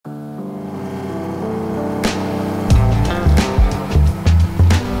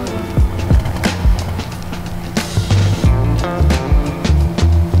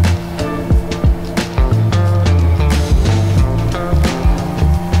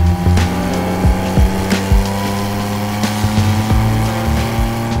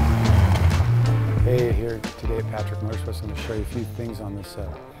few things on this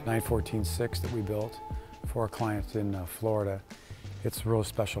 914-6 that we built for a client in Florida. It's a real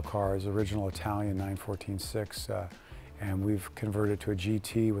special car. It's original Italian 914-6, and we've converted to a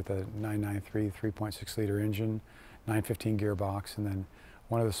GT with a 993 3.6 liter engine, 915 gearbox, and then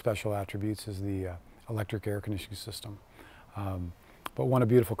one of the special attributes is the electric air conditioning system. But what a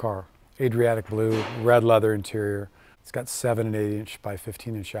beautiful car. Adriatic blue, red leather interior. It's got 7 and 8 inch by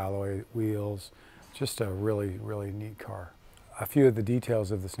 15 inch alloy wheels. Just a really, really neat car. A few of the details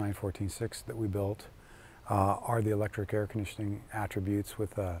of this 914-6 that we built are the electric air conditioning attributes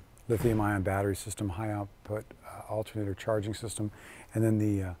with a lithium-ion battery system, high output alternator charging system, and then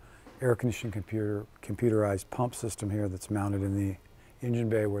the air conditioning computerized pump system here that's mounted in the engine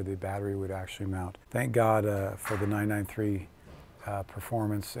bay where the battery would actually mount. Thank God for the 993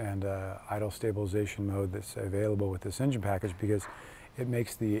 performance and idle stabilization mode that's available with this engine package, because it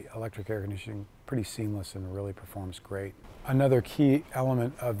makes the electric air conditioning pretty seamless and really performs great. Another key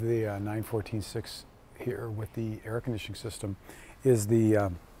element of the 914-6 here with the air conditioning system is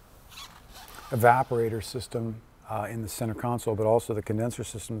the evaporator system in the center console, but also the condenser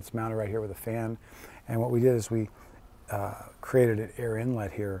system that's mounted right here with a fan. And what we did is we created an air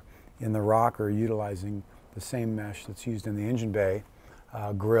inlet here in the rocker utilizing the same mesh that's used in the engine bay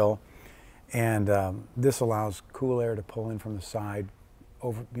grill. And this allows cool air to pull in from the side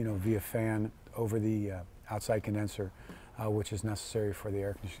over, via fan over the outside condenser, which is necessary for the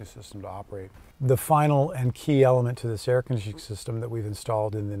air conditioning system to operate. The final and key element to this air conditioning system that we've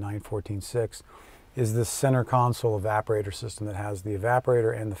installed in the 914-6 is this center console evaporator system that has the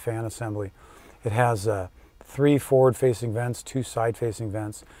evaporator and the fan assembly. It has 3 forward-facing vents, 2 side-facing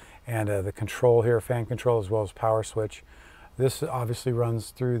vents, and the control here, fan control, as well as power switch. This obviously runs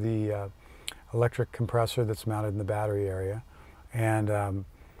through the electric compressor that's mounted in the battery area. And the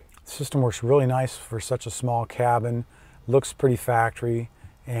system works really nice for such a small cabin, looks pretty factory,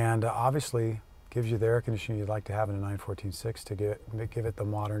 and obviously gives you the air conditioning you'd like to have in a 914-6 to give it the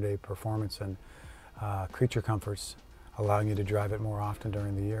modern day performance and creature comforts, allowing you to drive it more often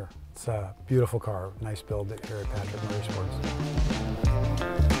during the year. It's a beautiful car, nice build here at Patrick Motorsports.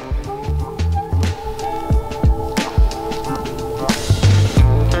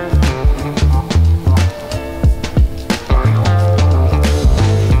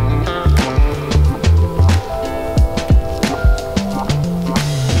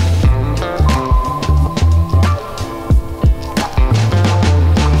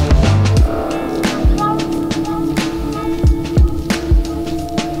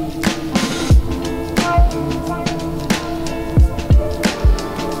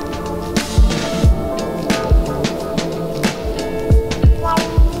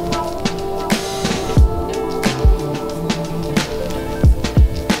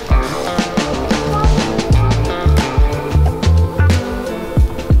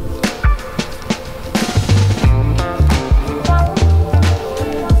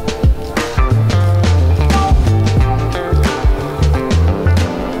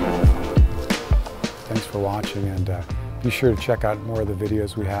 Watching, and be sure to check out more of the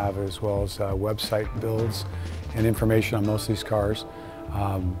videos we have, as well as website builds and information on most of these cars.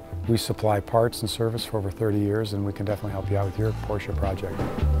 We supply parts and service for over 30 years, and we can definitely help you out with your Porsche project.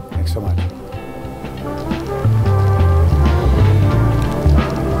 Thanks so much.